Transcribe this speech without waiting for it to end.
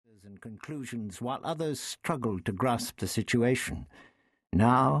and conclusions while others struggled to grasp the situation.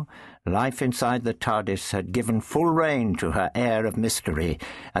 Now, life inside the TARDIS had given full rein to her air of mystery,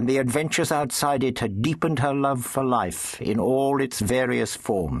 and the adventures outside it had deepened her love for life in all its various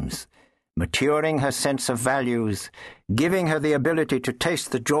forms, maturing her sense of values, giving her the ability to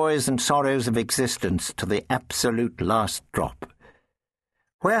taste the joys and sorrows of existence to the absolute last drop.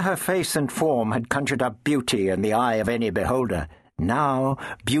 Where her face and form had conjured up beauty in the eye of any beholder, now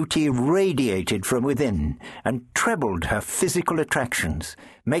beauty radiated from within and trebled her physical attractions,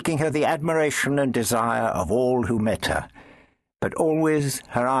 making her the admiration and desire of all who met her. But always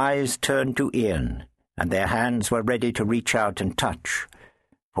her eyes turned to Ian, and their hands were ready to reach out and touch.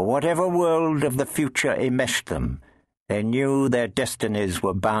 For whatever world of the future enmeshed them, they knew their destinies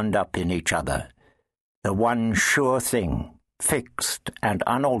were bound up in each other. The one sure thing, fixed and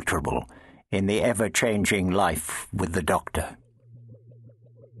unalterable, in the ever-changing life with the Doctor.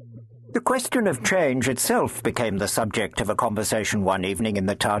 The question of change itself became the subject of a conversation one evening in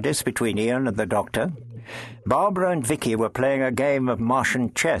the TARDIS between Ian and the Doctor. Barbara and Vicky were playing a game of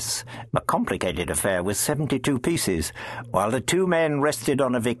Martian chess, a complicated affair with 72 pieces, while the two men rested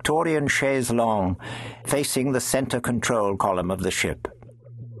on a Victorian chaise longue, facing the centre control column of the ship.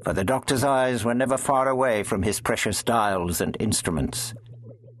 For the Doctor's eyes were never far away from his precious dials and instruments.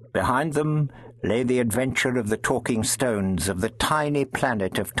 Behind them lay the adventure of the talking stones of the tiny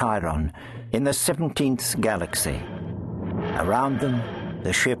planet of Tyron in the 17th galaxy. Around them,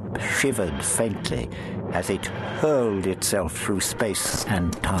 the ship shivered faintly as it hurled itself through space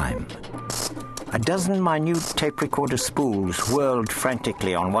and time. A dozen minute tape recorder spools whirled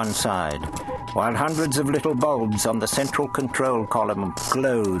frantically on one side, while hundreds of little bulbs on the central control column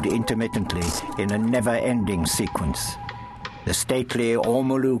glowed intermittently in a never-ending sequence. The stately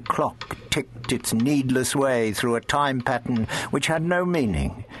Ormolu clock ticked its needless way through a time pattern which had no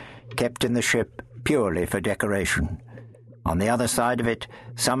meaning, kept in the ship purely for decoration. On the other side of it,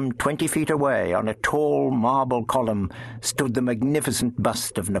 some 20 feet away, on a tall marble column, stood the magnificent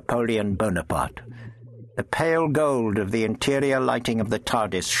bust of Napoleon Bonaparte. The pale gold of the interior lighting of the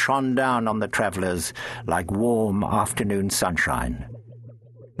TARDIS shone down on the travellers like warm afternoon sunshine.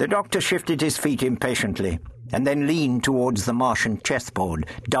 The Doctor shifted his feet impatiently, and then leaned towards the Martian chessboard,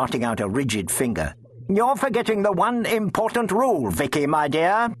 darting out a rigid finger. "You're forgetting the one important rule, Vicky, my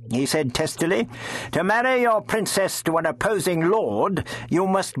dear," he said testily. "To marry your princess to an opposing lord, you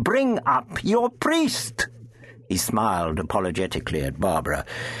must bring up your priest." He smiled apologetically at Barbara,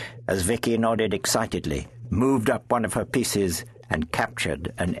 as Vicky nodded excitedly, moved up one of her pieces, and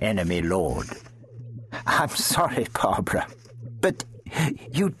captured an enemy lord. "I'm sorry, Barbara, but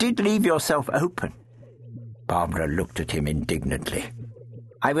you did leave yourself open." Barbara looked at him indignantly.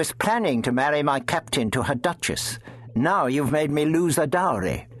 "I was planning to marry my captain to her duchess. Now you've made me lose a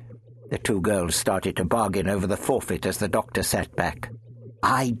dowry." The two girls started to bargain over the forfeit as the Doctor sat back.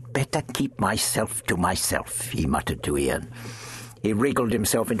 "I'd better keep myself to myself," he muttered to Ian. He wriggled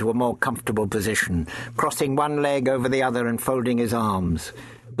himself into a more comfortable position, crossing one leg over the other and folding his arms.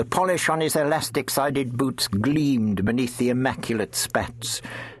 The polish on his elastic-sided boots gleamed beneath the immaculate spats.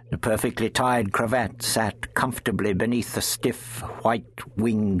 The perfectly tied cravat sat comfortably beneath the stiff white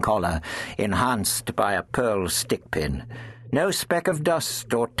wing collar, enhanced by a pearl stickpin. No speck of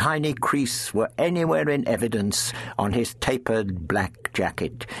dust or tiny crease were anywhere in evidence on his tapered black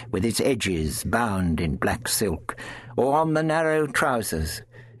jacket, with its edges bound in black silk, or on the narrow trousers,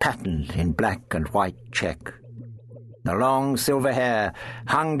 patterned in black and white check. The long silver hair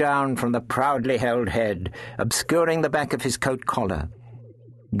hung down from the proudly held head, obscuring the back of his coat collar.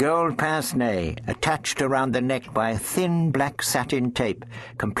 Gold pince-nez, attached around the neck by a thin black satin tape,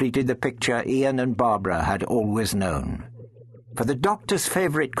 completed the picture Ian and Barbara had always known. For the Doctor's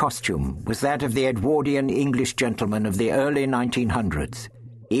favourite costume was that of the Edwardian English gentleman of the early 1900s.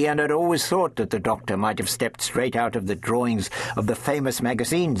 Ian had always thought that the Doctor might have stepped straight out of the drawings of the famous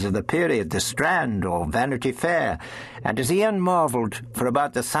magazines of the period, The Strand or Vanity Fair, and as Ian marvelled for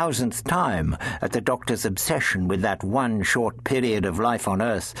about the 1000th time at the Doctor's obsession with that one short period of life on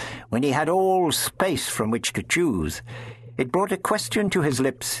Earth, when he had all space from which to choose, it brought a question to his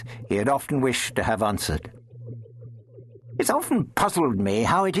lips he had often wished to have answered. "It's often puzzled me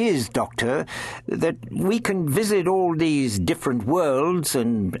how it is, Doctor, that we can visit all these different worlds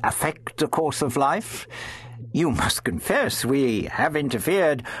and affect the course of life. You must confess we have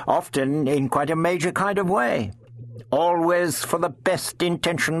interfered, often in quite a major kind of way. Always for the best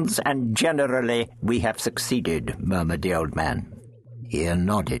intentions, and generally we have succeeded," murmured the old man. Ian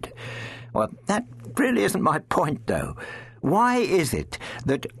nodded. "Well, that really isn't my point, though. Why is it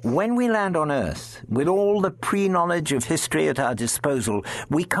that when we land on Earth, with all the pre-knowledge of history at our disposal,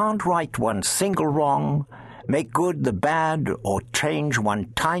 we can't right one single wrong, make good the bad, or change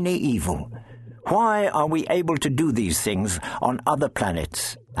one tiny evil? Why are we able to do these things on other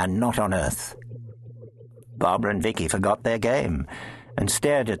planets and not on Earth? Barbara and Vicky forgot their game and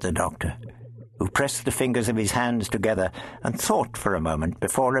stared at the doctor, who pressed the fingers of his hands together and thought for a moment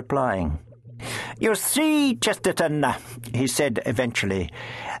before replying. "You see, Chesterton," he said eventually,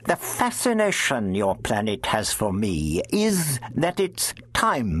 "the fascination your planet has for me is that its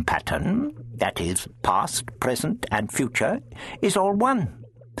time pattern, that is, past, present, and future, is all one,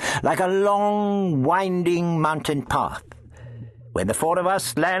 like a long, winding mountain path. When the four of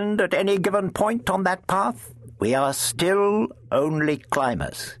us land at any given point on that path, we are still only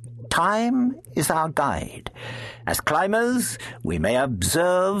climbers. Time is our guide. As climbers, we may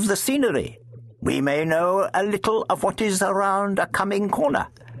observe the scenery. We may know a little of what is around a coming corner,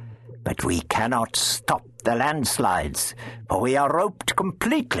 but we cannot stop the landslides, for we are roped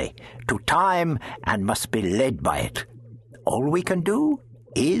completely to time and must be led by it. All we can do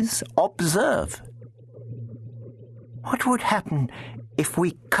is observe." "What would happen if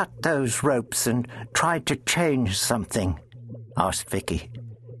we cut those ropes and tried to change something?" asked Vicky.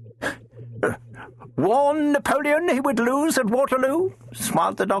 "Warn Napoleon he would lose at Waterloo?"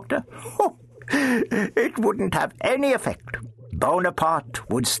 smiled the doctor. "Oh, it wouldn't have any effect. Bonaparte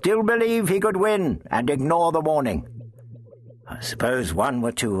would still believe he could win and ignore the warning." "I suppose one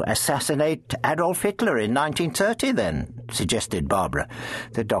were to assassinate Adolf Hitler in 1930, then," suggested Barbara.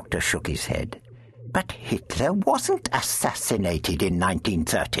 The doctor shook his head. "But Hitler wasn't assassinated in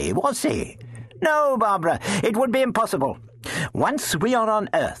 1930, was he?" "No, Barbara, it would be impossible. Once we are on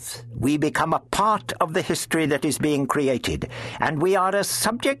Earth, we become a part of the history that is being created, and we are as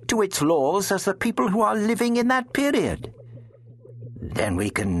subject to its laws as the people who are living in that period." "Then we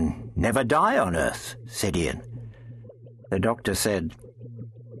can never die on Earth," said Ian. The doctor said,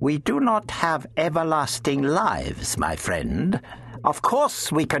 "We do not have everlasting lives, my friend. Of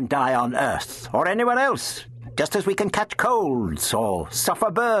course we can die on Earth or anywhere else, just as we can catch colds or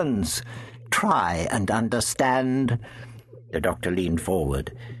suffer burns. Try and understand." The doctor leaned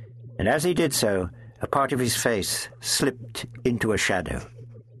forward, and as he did so, a part of his face slipped into a shadow.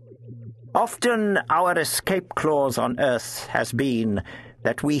 "Often our escape clause on Earth has been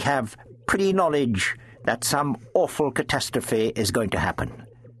that we have pre-knowledge that some awful catastrophe is going to happen.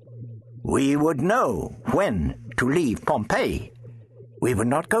 We would know when to leave Pompeii. We would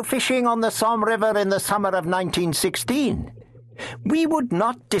not go fishing on the Somme River in the summer of 1916. We would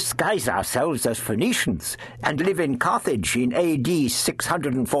not disguise ourselves as Phoenicians and live in Carthage in AD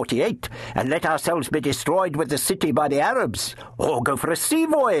 648 and let ourselves be destroyed with the city by the Arabs, or go for a sea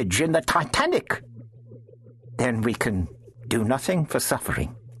voyage in the Titanic." "Then we can do nothing for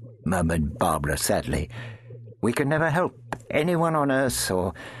suffering," murmured Barbara sadly. "We can never help anyone on Earth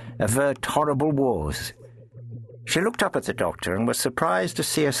or avert horrible wars." She looked up at the doctor and was surprised to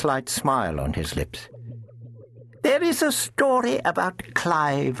see a slight smile on his lips. "There is a story about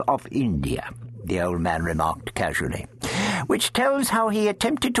Clive of India," the old man remarked casually, "which tells how he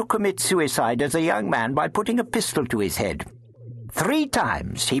attempted to commit suicide as a young man by putting a pistol to his head. 3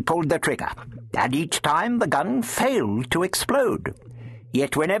 times he pulled the trigger, and each time the gun failed to explode.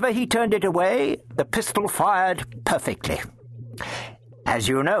 Yet whenever he turned it away, the pistol fired perfectly. As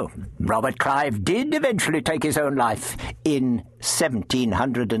you know, Robert Clive did eventually take his own life in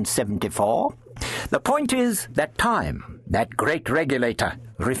 1774. The point is that time, that great regulator,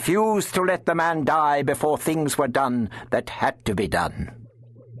 refused to let the man die before things were done that had to be done."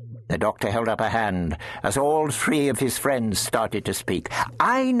 The doctor held up a hand as all 3 of his friends started to speak.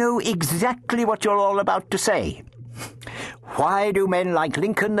 "I know exactly what you're all about to say. Why do men like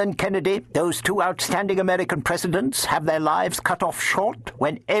Lincoln and Kennedy, those 2 outstanding American presidents, have their lives cut off short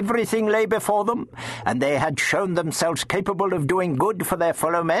when everything lay before them and they had shown themselves capable of doing good for their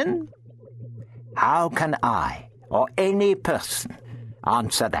fellow men? How can I, or any person,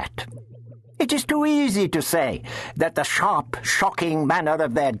 answer that? It is too easy to say that the sharp, shocking manner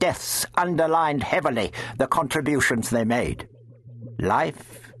of their deaths underlined heavily the contributions they made.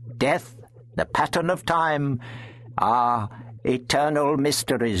 Life, death, the pattern of time are eternal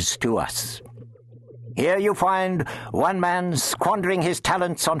mysteries to us. Here you find one man squandering his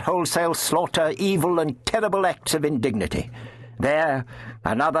talents on wholesale slaughter, evil and terrible acts of indignity. There,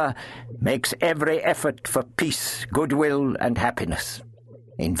 another makes every effort for peace, goodwill, and happiness.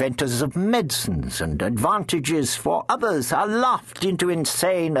 Inventors of medicines and advantages for others are laughed into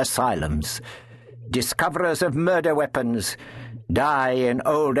insane asylums. Discoverers of murder weapons die in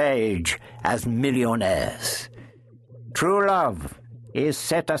old age as millionaires. True love is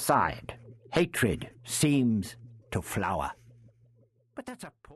set aside. Hatred seems to flower. But that's a